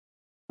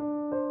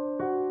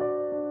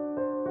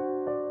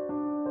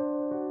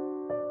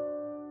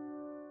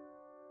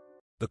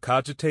The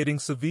Cogitating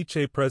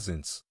Ceviché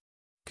presents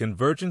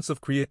Convergence of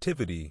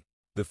Creativity,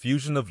 the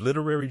Fusion of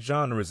Literary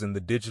Genres in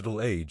the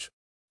Digital Age,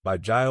 by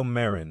Jael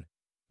Marin,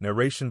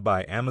 narration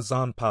by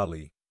Amazon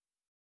Polly.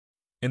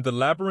 In the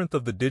labyrinth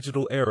of the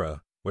digital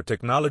era, where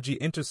technology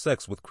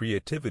intersects with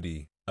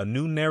creativity, a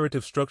new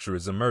narrative structure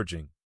is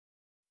emerging.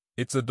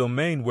 It's a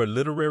domain where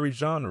literary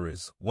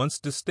genres, once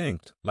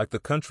distinct, like the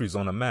countries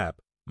on a map,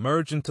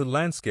 merge into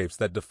landscapes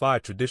that defy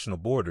traditional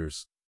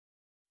borders.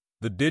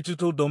 The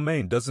digital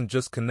domain doesn't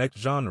just connect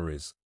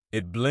genres,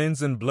 it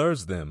blends and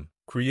blurs them,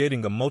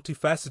 creating a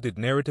multifaceted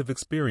narrative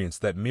experience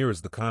that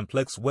mirrors the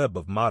complex web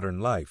of modern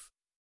life.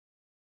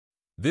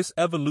 This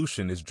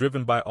evolution is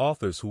driven by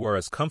authors who are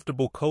as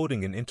comfortable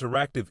coding an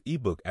interactive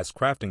ebook as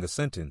crafting a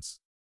sentence.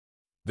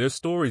 Their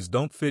stories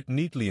don't fit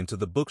neatly into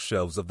the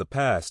bookshelves of the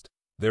past,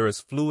 they're as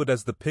fluid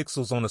as the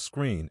pixels on a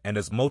screen and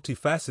as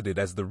multifaceted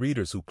as the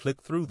readers who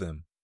click through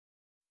them.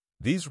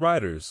 These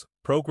writers,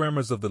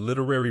 programmers of the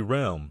literary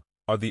realm,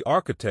 are the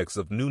architects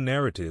of new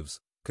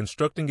narratives,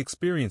 constructing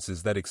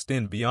experiences that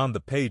extend beyond the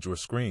page or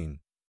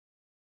screen.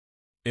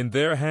 In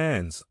their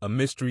hands, a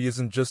mystery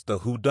isn't just a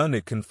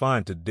whodunit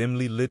confined to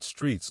dimly lit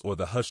streets or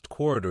the hushed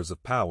corridors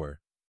of power.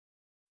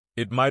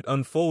 It might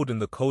unfold in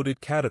the coded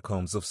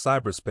catacombs of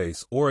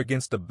cyberspace or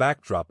against a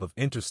backdrop of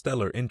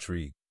interstellar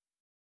intrigue.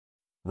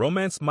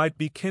 Romance might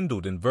be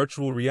kindled in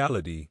virtual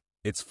reality,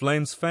 its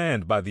flames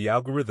fanned by the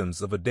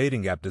algorithms of a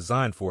dating app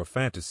designed for a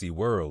fantasy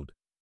world.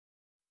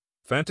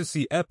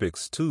 Fantasy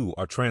epics, too,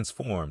 are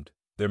transformed,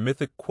 their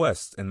mythic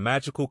quests and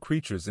magical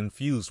creatures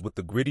infused with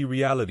the gritty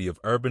reality of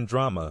urban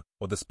drama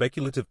or the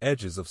speculative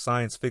edges of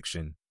science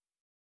fiction.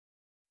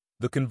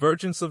 The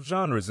convergence of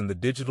genres in the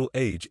digital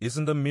age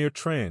isn't a mere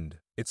trend,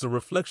 it's a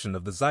reflection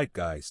of the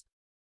zeitgeist.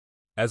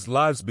 As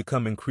lives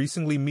become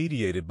increasingly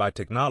mediated by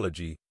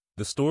technology,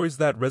 the stories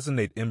that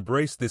resonate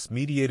embrace this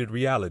mediated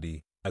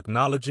reality,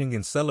 acknowledging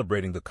and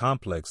celebrating the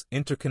complex,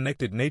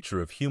 interconnected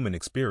nature of human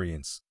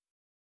experience.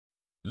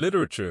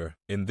 Literature,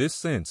 in this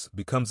sense,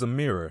 becomes a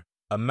mirror,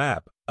 a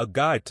map, a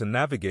guide to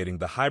navigating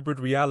the hybrid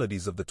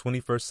realities of the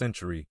 21st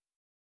century.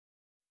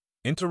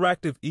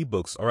 Interactive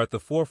ebooks are at the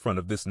forefront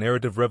of this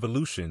narrative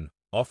revolution,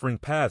 offering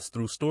paths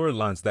through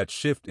storylines that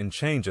shift and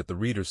change at the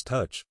reader's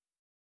touch.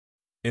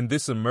 In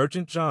this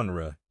emergent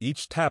genre,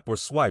 each tap or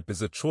swipe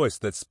is a choice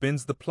that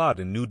spins the plot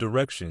in new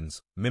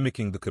directions,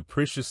 mimicking the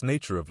capricious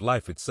nature of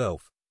life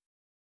itself.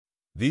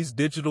 These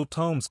digital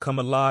tomes come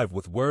alive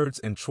with words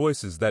and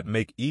choices that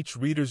make each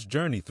reader's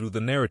journey through the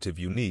narrative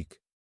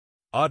unique.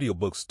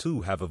 Audiobooks,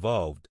 too, have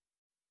evolved.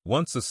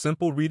 Once a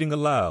simple reading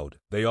aloud,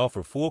 they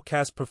offer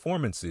full-cast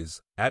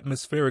performances,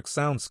 atmospheric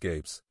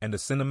soundscapes, and a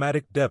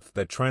cinematic depth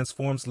that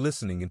transforms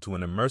listening into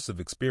an immersive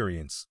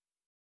experience.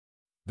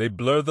 They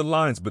blur the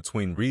lines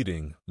between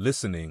reading,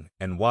 listening,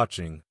 and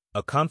watching,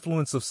 a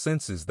confluence of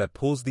senses that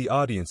pulls the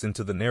audience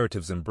into the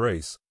narrative's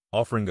embrace,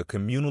 offering a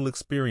communal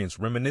experience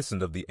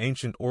reminiscent of the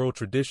ancient oral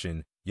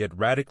tradition, yet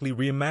radically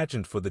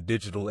reimagined for the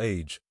digital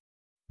age.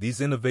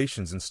 These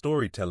innovations in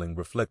storytelling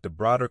reflect a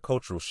broader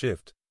cultural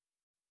shift.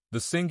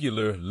 The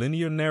singular,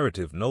 linear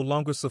narrative no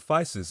longer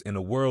suffices in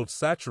a world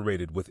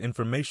saturated with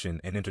information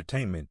and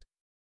entertainment.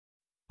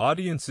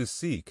 Audiences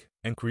seek,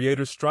 and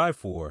creators strive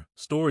for,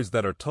 stories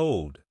that are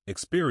told,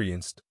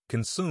 experienced,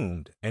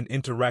 consumed, and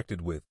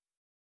interacted with.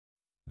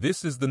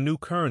 This is the new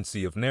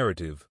currency of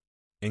narrative: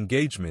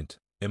 engagement,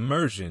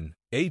 immersion,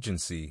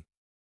 agency.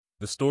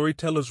 The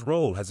storyteller's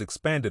role has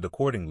expanded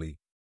accordingly.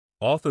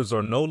 Authors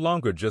are no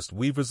longer just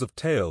weavers of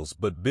tales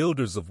but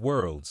builders of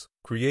worlds,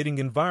 creating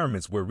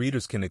environments where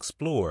readers can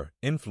explore,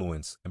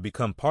 influence, and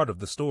become part of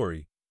the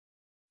story.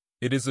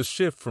 It is a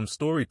shift from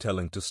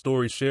storytelling to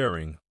story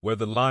sharing, where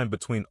the line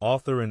between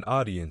author and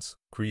audience,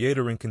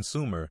 creator and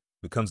consumer,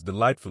 becomes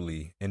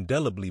delightfully,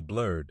 indelibly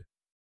blurred.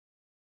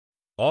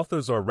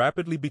 Authors are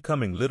rapidly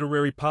becoming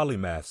literary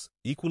polymaths,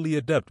 equally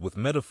adept with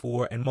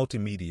metaphor and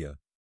multimedia.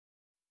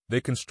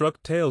 They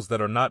construct tales that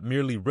are not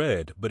merely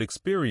read but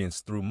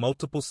experienced through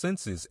multiple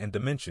senses and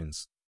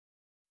dimensions.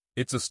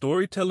 It's a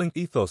storytelling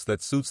ethos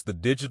that suits the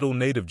digital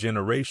native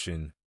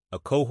generation, a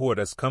cohort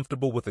as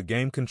comfortable with a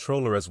game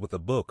controller as with a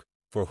book,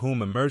 for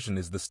whom immersion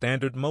is the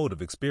standard mode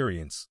of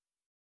experience.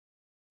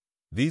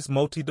 These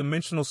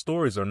multidimensional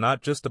stories are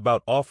not just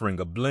about offering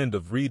a blend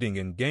of reading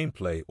and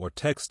gameplay or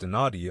text and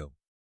audio.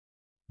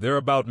 They're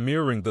about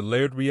mirroring the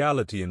layered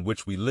reality in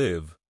which we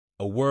live,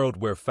 a world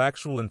where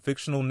factual and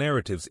fictional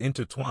narratives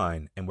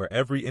intertwine and where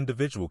every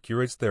individual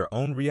curates their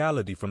own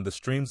reality from the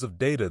streams of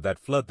data that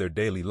flood their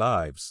daily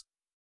lives.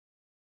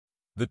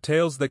 The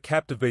tales that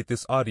captivate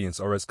this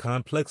audience are as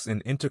complex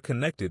and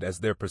interconnected as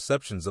their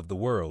perceptions of the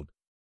world.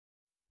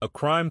 A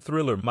crime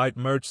thriller might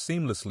merge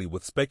seamlessly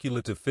with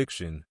speculative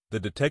fiction,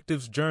 the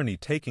detective's journey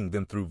taking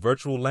them through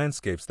virtual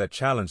landscapes that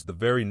challenge the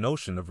very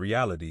notion of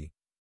reality.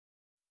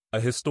 A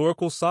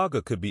historical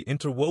saga could be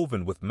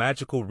interwoven with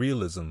magical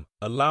realism,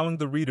 allowing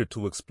the reader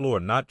to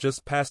explore not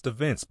just past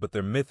events but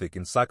their mythic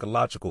and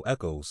psychological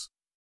echoes.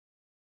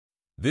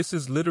 This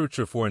is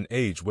literature for an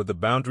age where the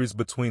boundaries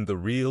between the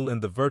real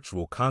and the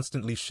virtual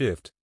constantly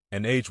shift,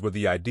 an age where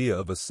the idea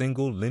of a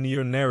single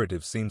linear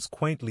narrative seems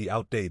quaintly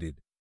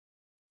outdated.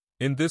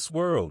 In this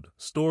world,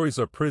 stories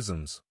are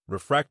prisms,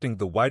 refracting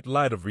the white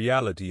light of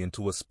reality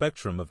into a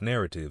spectrum of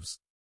narratives.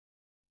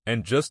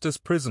 And just as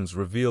prisms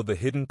reveal the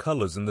hidden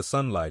colors in the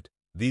sunlight,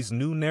 these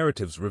new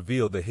narratives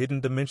reveal the hidden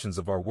dimensions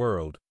of our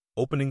world,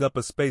 opening up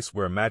a space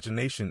where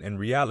imagination and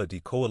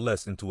reality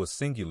coalesce into a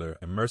singular,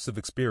 immersive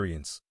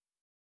experience.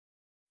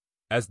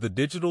 As the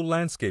digital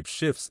landscape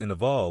shifts and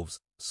evolves,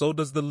 so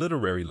does the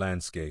literary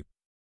landscape.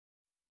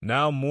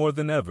 Now more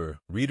than ever,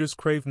 readers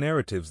crave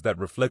narratives that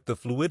reflect the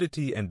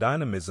fluidity and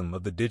dynamism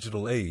of the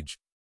digital age.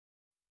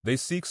 They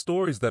seek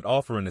stories that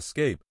offer an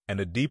escape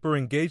and a deeper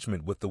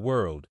engagement with the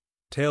world,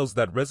 tales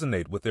that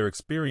resonate with their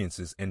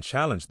experiences and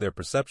challenge their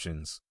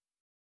perceptions.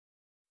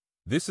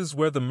 This is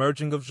where the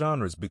merging of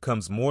genres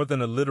becomes more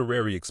than a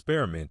literary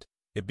experiment,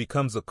 it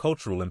becomes a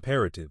cultural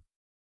imperative.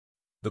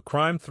 The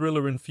crime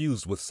thriller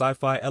infused with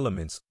sci-fi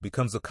elements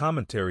becomes a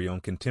commentary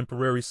on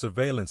contemporary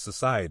surveillance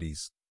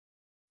societies.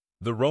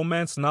 The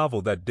romance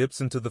novel that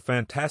dips into the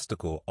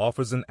fantastical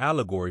offers an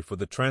allegory for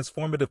the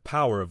transformative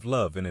power of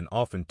love in an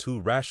often too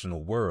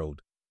rational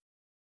world.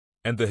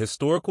 And the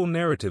historical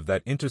narrative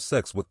that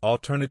intersects with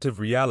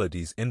alternative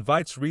realities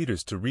invites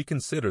readers to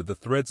reconsider the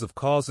threads of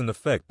cause and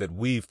effect that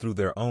weave through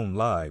their own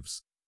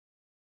lives.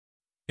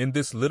 In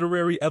this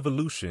literary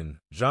evolution,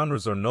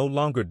 genres are no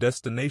longer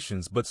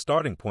destinations but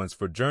starting points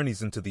for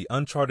journeys into the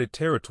uncharted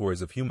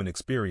territories of human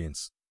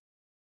experience.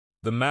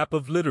 The map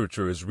of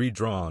literature is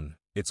redrawn.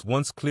 Its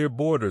once clear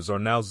borders are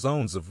now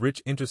zones of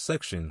rich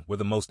intersection where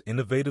the most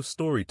innovative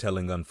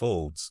storytelling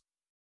unfolds.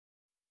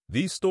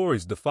 These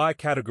stories defy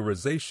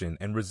categorization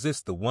and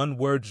resist the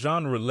one-word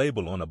genre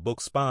label on a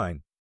book's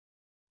spine.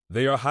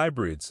 They are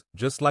hybrids,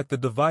 just like the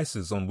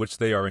devices on which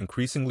they are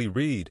increasingly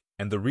read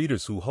and the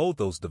readers who hold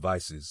those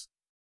devices.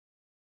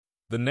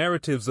 The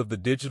narratives of the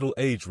digital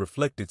age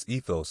reflect its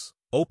ethos,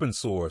 open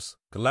source,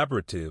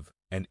 collaborative,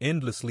 and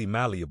endlessly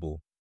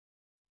malleable.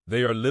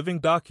 They are living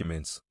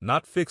documents,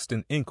 not fixed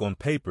in ink on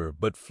paper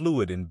but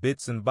fluid in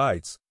bits and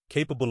bytes,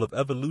 capable of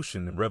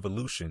evolution and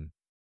revolution.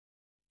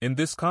 In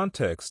this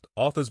context,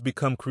 authors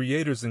become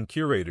creators and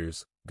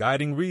curators,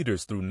 guiding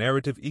readers through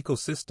narrative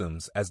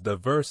ecosystems as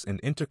diverse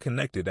and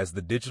interconnected as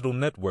the digital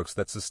networks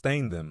that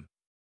sustain them.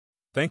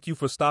 Thank you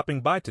for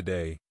stopping by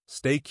today.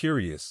 Stay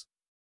curious.